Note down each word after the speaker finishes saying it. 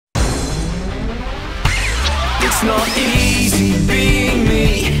It's not easy being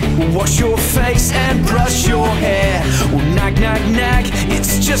me. Wash your face and brush your hair. Well, nag, nag, nag,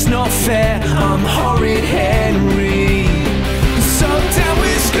 it's just not fair. I'm Horrid Henry. So down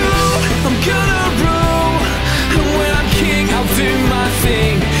with school, I'm gonna rule. And when I'm king, I'll do my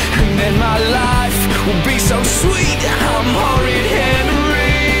thing. And then my life will be so sweet. I'm Horrid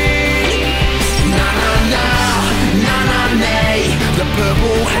Henry. Na na na, na na nay. The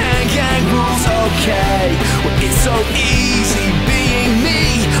purple hand gang rules okay. Well, it's so easy being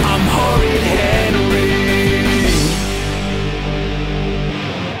me. I'm Horrid Henry.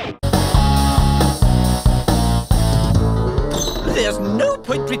 There's no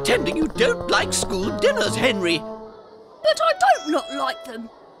point pretending you don't like school dinners, Henry. But I don't not like them.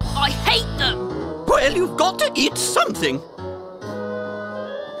 I hate them. Well, you've got to eat something.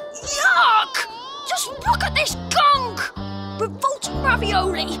 Yuck! Just look at this gunk! Revolting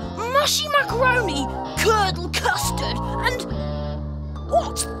ravioli, mushy macaroni, curdle custard, and...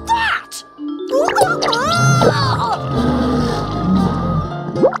 what's that?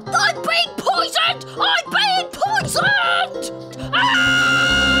 I'm being poisoned! I'm being poisoned!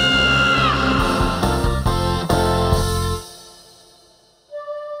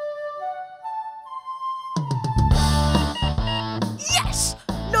 Yes!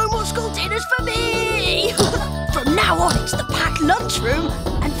 No more school dinners for me! From now on, it's the packed lunchroom,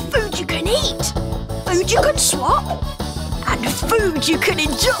 and food you can eat, food you can swap, and food you can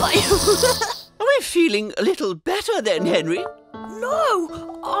enjoy. Are we feeling a little better then, Henry?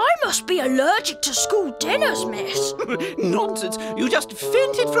 No, I must be allergic to school dinners, miss. Nonsense. You just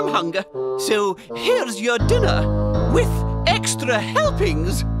fainted from hunger. So here's your dinner, with extra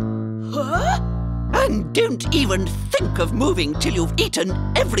helpings. Huh? And don't even think of moving till you've eaten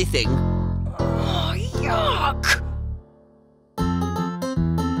everything. Oh, yuck!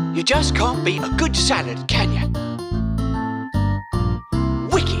 You just can't beat a good salad, can you?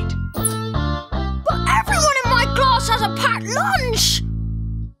 Wicked. But everyone in my class has a packed lunch!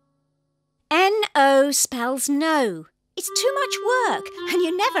 N-O spells no. It's too much work, and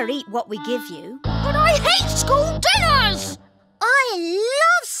you never eat what we give you. But I hate school dinners! I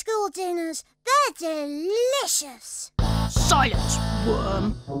love school dinners. They're delicious. Silence,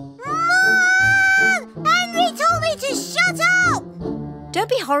 worm. Mom! Henry told me to shut up! Don't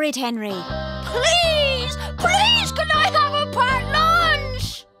be horrid, Henry. Please, please, can I have a packed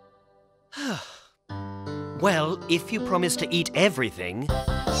lunch? Well, if you promise to eat everything...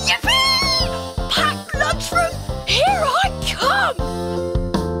 Yippee! Packed lunchroom, here I come!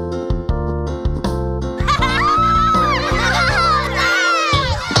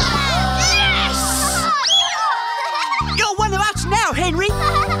 You're one of us now, Henry.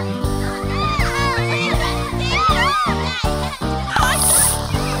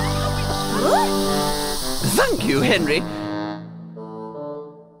 Thank you, Henry.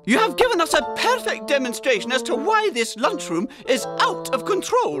 You have given us a perfect demonstration as to why this lunchroom is out of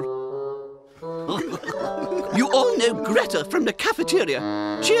control. You all know Greta from the cafeteria.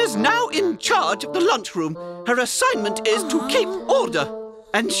 She is now in charge of the lunchroom. Her assignment is to keep order.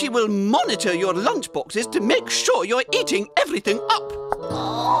 And she will monitor your lunchboxes to make sure you're eating everything up.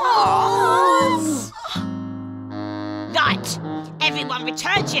 Right. Everyone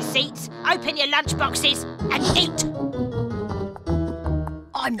return to your seats, open your lunchboxes and eat.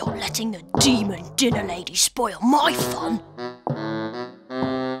 I'm not letting the demon dinner lady spoil my fun.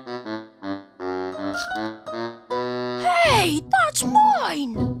 Hey, that's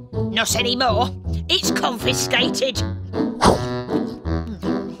mine! Not anymore. It's confiscated.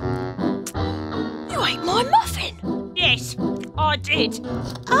 You ate my muffin! Yes, I did.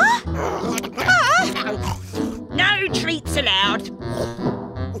 No treats allowed.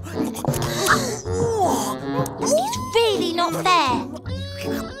 It's really not fair.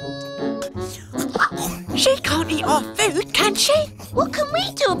 She can't eat our food, can she? What can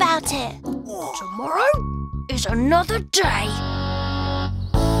we do about it? Tomorrow is another day.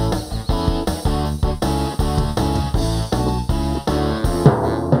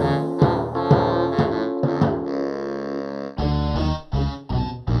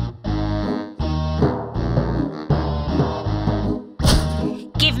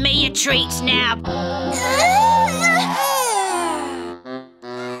 Give me your treats now.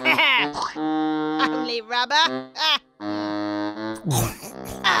 Only rubber.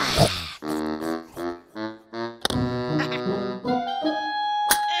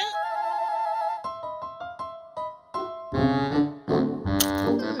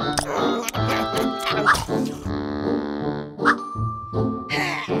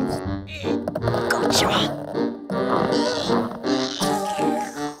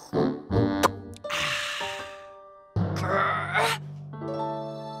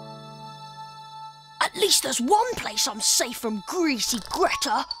 least there's one place I'm safe from Greasy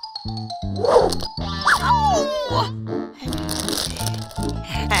Greta.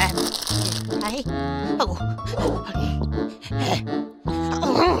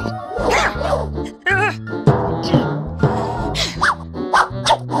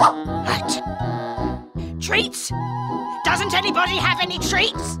 Treats? Doesn't anybody have any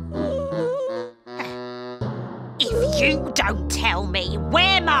treats? If you don't tell me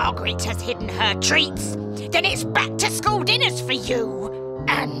where Margaret has hidden her treats, then it's back to school dinners for you,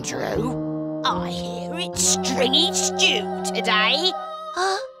 Andrew. I hear it's stringy stew today.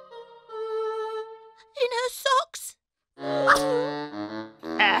 Huh? In her socks?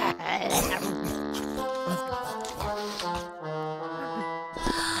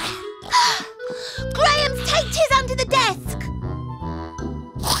 Graham's taped his under the desk.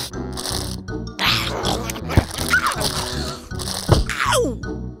 Ow!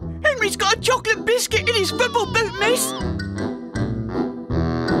 Henry's got a chocolate biscuit in his football boot, miss.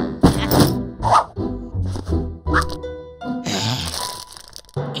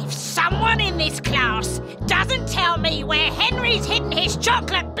 If someone in this class doesn't tell me where Henry's hidden his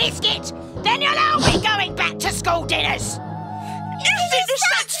chocolate biscuit, then you'll all be going back to school dinners. You think the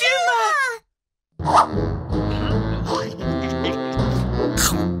Satsuma?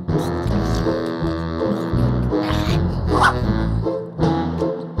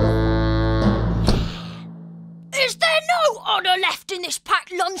 Is there no honour left in this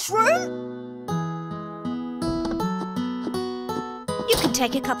packed lunchroom? You can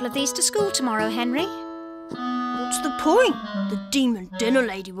take a couple of these to school tomorrow, Henry. What's the point? The demon dinner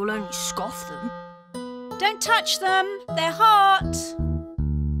lady will only scoff them. Don't touch them. They're hot.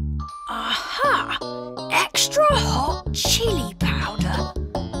 Aha! Extra hot chili powder.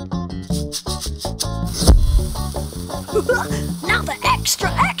 Now they're extra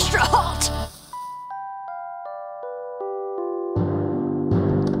hot.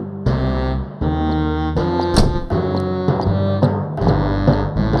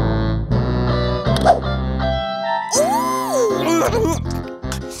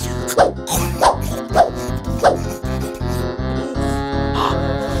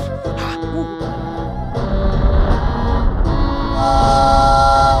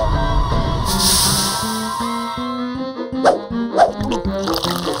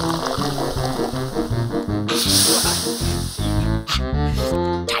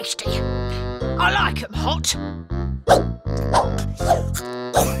 Tasty. I like them hot.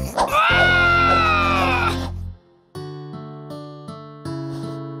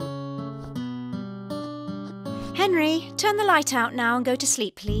 Henry, turn the light out now and go to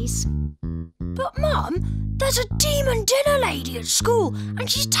sleep, please. But Mum, there's a demon dinner lady at school and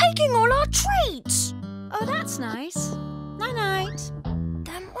she's taking all our treats. Oh, that's nice. Night-night.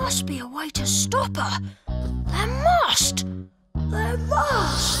 There must be a way to stop her. There must. There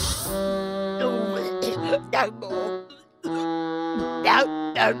must. No more. No more.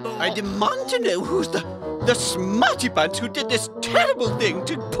 I demand to know who's the smarty pants who did this terrible thing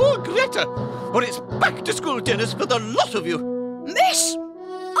to poor Greta, or it's back to school dinners for the lot of you. Miss,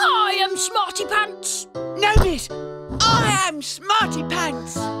 I am Smarty Pants. No, miss, I am Smarty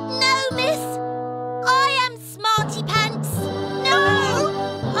Pants. No, miss. I am Smarty Pants.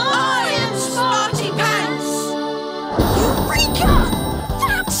 No, I am Smarty Pants. Eureka!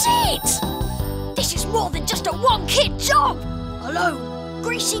 That's it. This is more than just a one-kid job. Alone,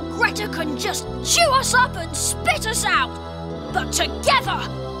 Greasy Greta can just chew us up and spit us out. But together,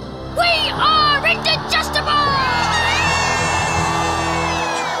 we are indigestible!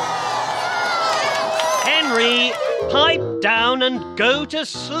 Henry, pipe down and go to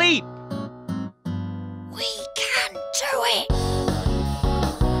sleep. We can do it.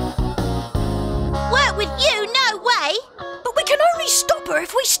 work with you, no way. But we can only stop her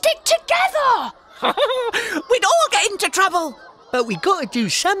if we stick together. We'd all get into trouble. But we got to do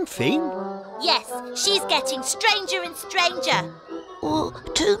something. Yes, she's getting stranger and stranger. Oh,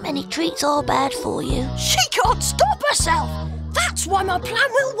 too many treats are bad for you. She can't stop herself. That's why my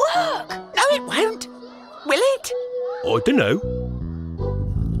plan will work. No, it won't. Will it? I don't know.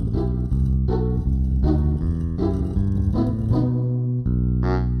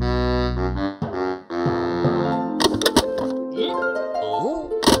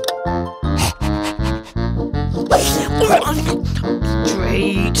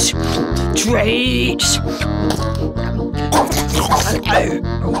 Treats. Treats.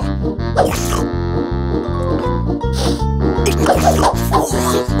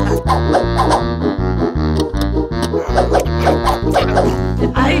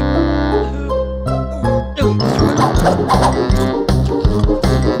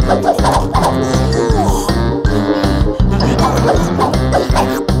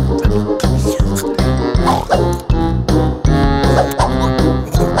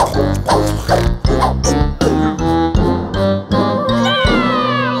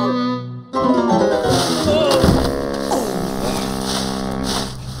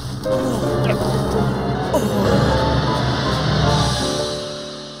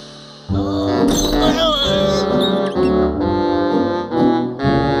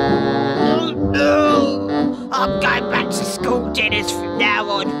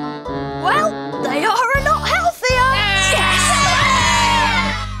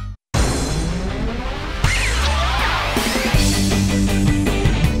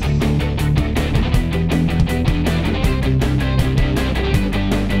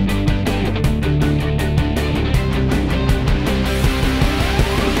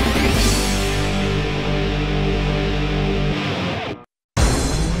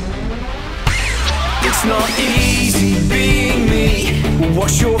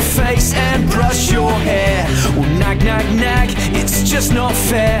 just not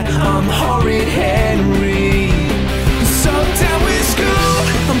fair. I'm Horrid Henry. So down with school,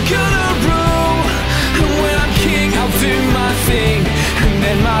 I'm gonna rule. And when I'm king, I'll do my thing. And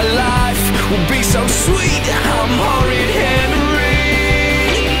then my life will be so sweet. I'm Horrid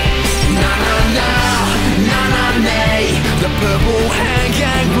Henry. Na na na, na na nay. The purple hand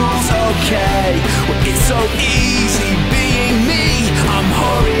gang rules okay. Well, it's so easy being me. I'm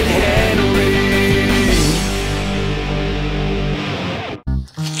Horrid Henry.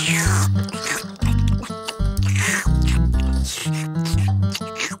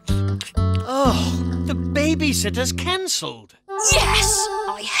 Oh, the babysitter's cancelled. Yes!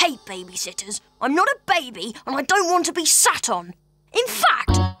 I hate babysitters. I'm not a baby and I don't want to be sat on. In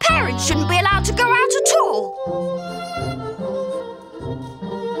fact, parents shouldn't be allowed to go out at all.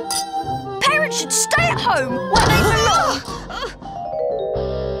 Parents should stay at home where they belong.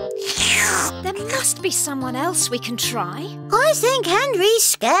 There must be someone else we can try. I think Henry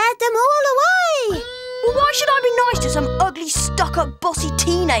scared them all away. Well, why should I be nice to some ugly, stuck-up, bossy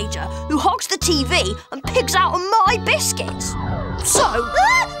teenager who hogs the TV and pigs out on my biscuits? So,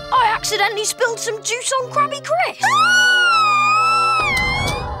 I accidentally spilled some juice on Krabby Chris.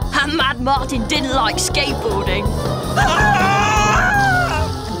 And Mad Martin didn't like skateboarding.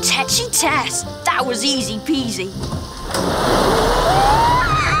 And Tetchy Tess, that was easy peasy.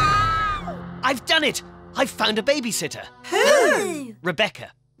 I've done it! I've found a babysitter. Who?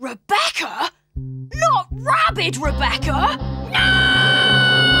 Rebecca. Rebecca? Not Rabid Rebecca!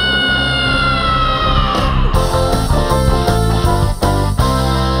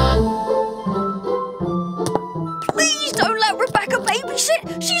 Please don't let Rebecca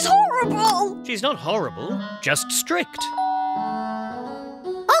babysit! She's horrible! She's not horrible, just strict.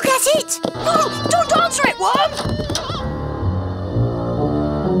 I'll get it. Oh, don't answer it, Worm!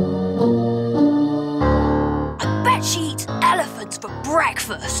 I bet she eats elephants for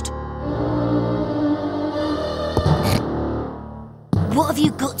breakfast. What have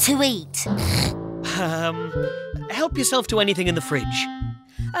you got to eat? Help yourself to anything in the fridge.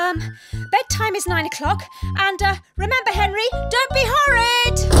 Bedtime is 9 o'clock. And remember, Henry, don't be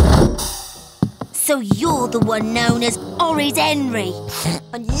horrid! So you're the one known as Horrid Henry.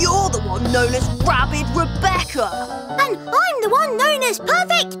 And you're the one known as Rabid Rebecca. And I'm the one known as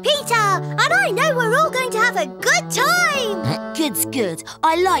Perfect Peter. And I know we're all going to have a good time. Good's good.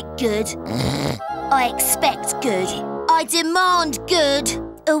 I like good. I expect good. I demand good.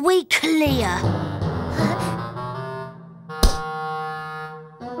 Are we clear?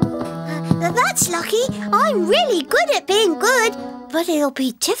 That's lucky. I'm really good at being good. But it'll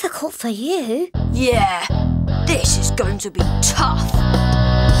be difficult for you. Yeah, this is going to be tough.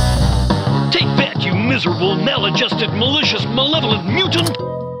 Take that, you miserable, maladjusted, malicious, malevolent mutant!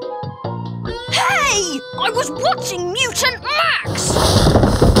 Hey! I was watching Mutant Max!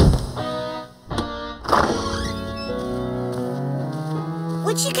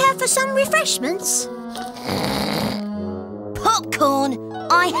 Would you care for some refreshments? Popcorn!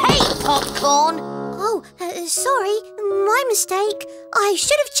 I hate popcorn! Oh, sorry, my mistake. I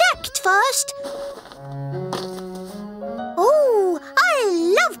should have checked first. Oh, I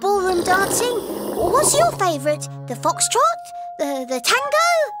love ballroom dancing. What's your favourite? The foxtrot? The tango?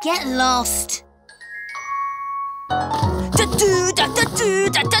 Get lost.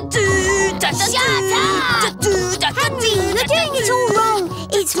 Henry, you're doing it all wrong.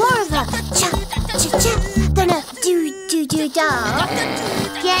 It's more of a cha-cha-cha than a do-do-do-da.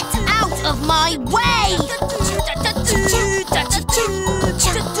 Get out of my way!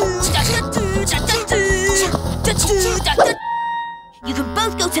 You can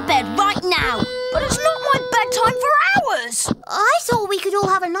both go to bed right now. But it's not my bedtime for hours! I thought we could all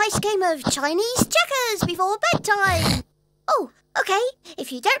have a nice game of Chinese checkers before bedtime. Oh, OK.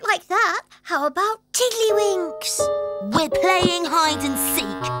 If you don't like that, how about Tiddlywinks? We're playing hide and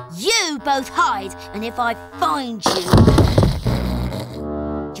seek. You both hide, and if I find you,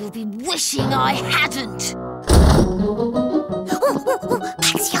 you'll be wishing I hadn't.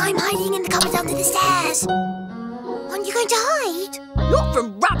 Patsy, I'm hiding in the cupboard under the stairs. Aren't you going to hide? Not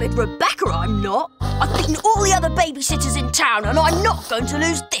from Rabid Rebecca, I'm not. I've beaten all the other babysitters in town, and I'm not going to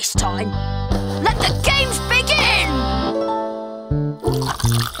lose this time. Let the games begin!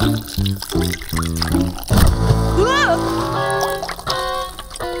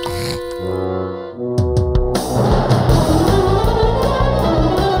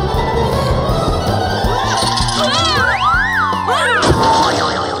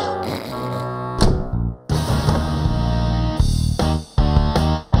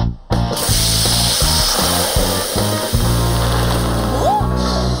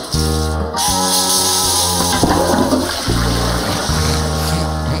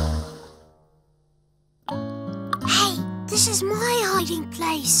 This is my hiding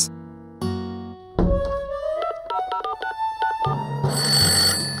place.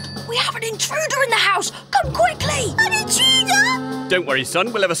 We have an intruder in the house! Come quickly! An intruder? Don't worry,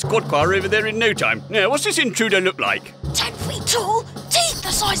 son. We'll have a squad car over there in no time. Now, what's this intruder look like? 10 feet tall, teeth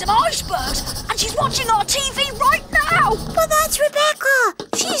the size of icebergs, and she's watching our TV right now! But that's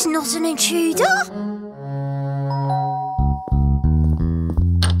Rebecca. She's not an intruder.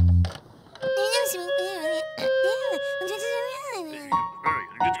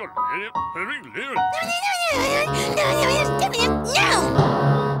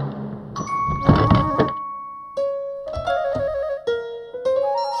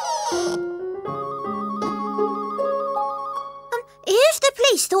 If the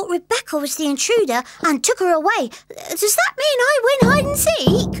police thought Rebecca was the intruder and took her away, does that mean I win hide and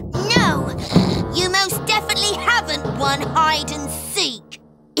seek? No, you most definitely haven't won hide and seek.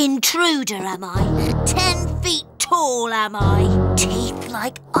 Intruder, am I? 10 feet tall, am I? Teeth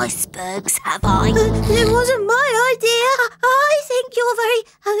like icebergs, have I? It wasn't my idea. I think you're very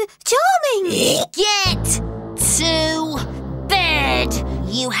charming. Get to bed.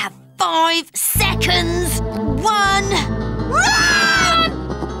 You have 5 seconds. 1, run!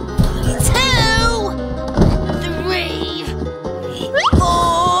 2, 3,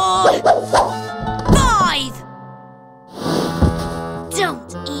 4, 5.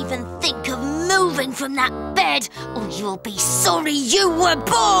 Don't even think of moving from that bed, or you'll be sorry you were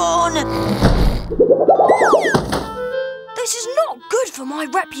born. This is not good for my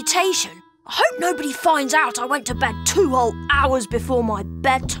reputation. I hope nobody finds out I went to bed 2 whole hours before my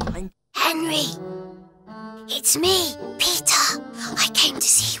bedtime. Henry, it's me, Peter. I came to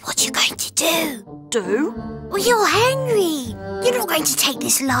see what you're going to do. Do? Well, you're Henry. You're not going to take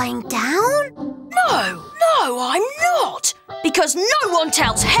this lying down. No, I'm not. Because no one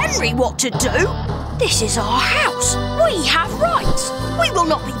tells Henry what to do. This is our house. We have rights. We will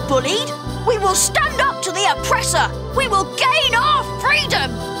not be bullied. We will stand up to the oppressor. We will gain our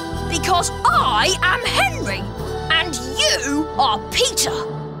freedom. Because I am Henry and you are Peter.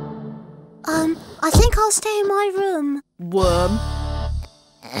 I think I'll stay in my room. Worm.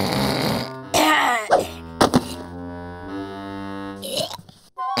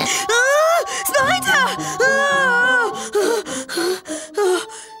 Spider!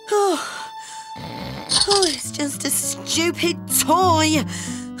 Oh, it's just a stupid toy.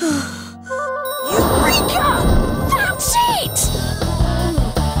 Eureka! That's it!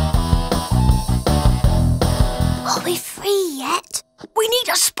 Are we free yet? We need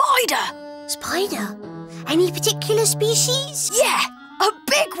a spider. Spider? Any particular species? Yeah, a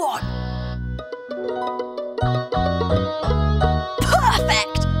big one.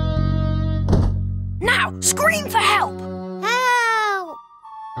 Perfect! Now, scream for help. Help!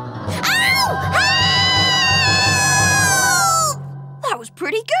 Ow! Help! That was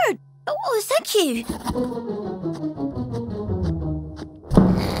pretty good. Oh, thank you.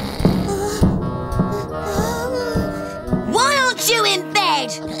 Why aren't you in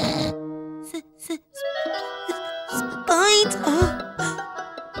bed? Spider.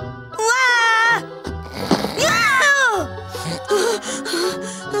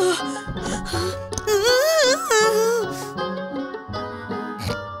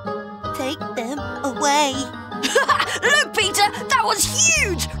 Take them away. Look, Peter, that was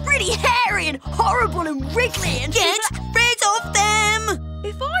huge! Really hairy and horrible and wriggly and... Get rid of them!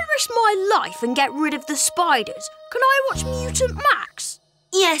 If I risk my life and get rid of the spiders, can I watch Mutant Max?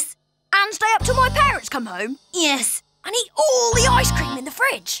 Yes, And stay up till my parents come home? yes, And eat all the ice cream in the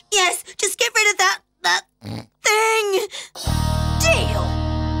fridge? yes. Just get rid of that thing. Deal!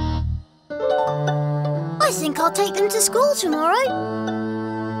 I think I'll take them to school tomorrow.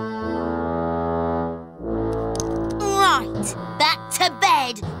 Right, back to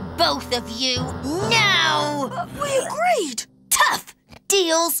bed, both of you, now! We agreed. Tough!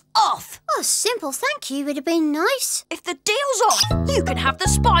 Deal's off! A simple thank you would have been nice. If the deal's off, you can have the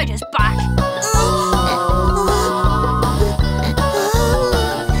spiders back.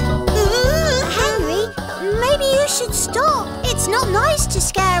 Henry, maybe you should stop. It's not nice to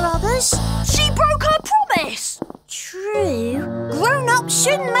scare others. She broke her promise. True. Grown-ups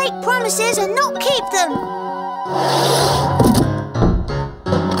shouldn't make promises and not keep them.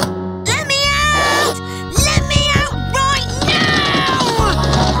 Let me out! Let me out right now!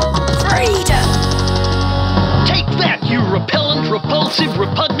 Freedom! Take that, you repellent, repulsive,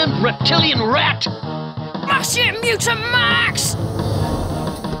 repugnant reptilian rat! Mash it, Mutant Max!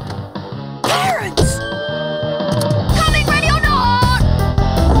 Parents! Coming ready or not!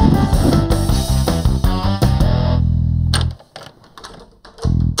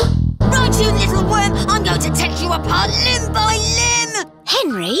 Right you little worm! I'm going to take you apart limb by limb!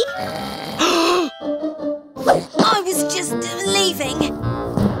 Henry? I was just leaving.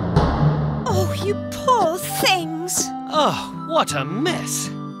 Oh, you poor things. Oh, what a mess.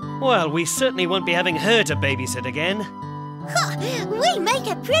 Well, we certainly won't be having her to babysit again. We make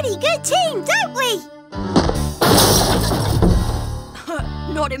a pretty good team, don't we?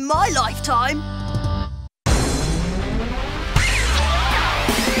 Not in my lifetime.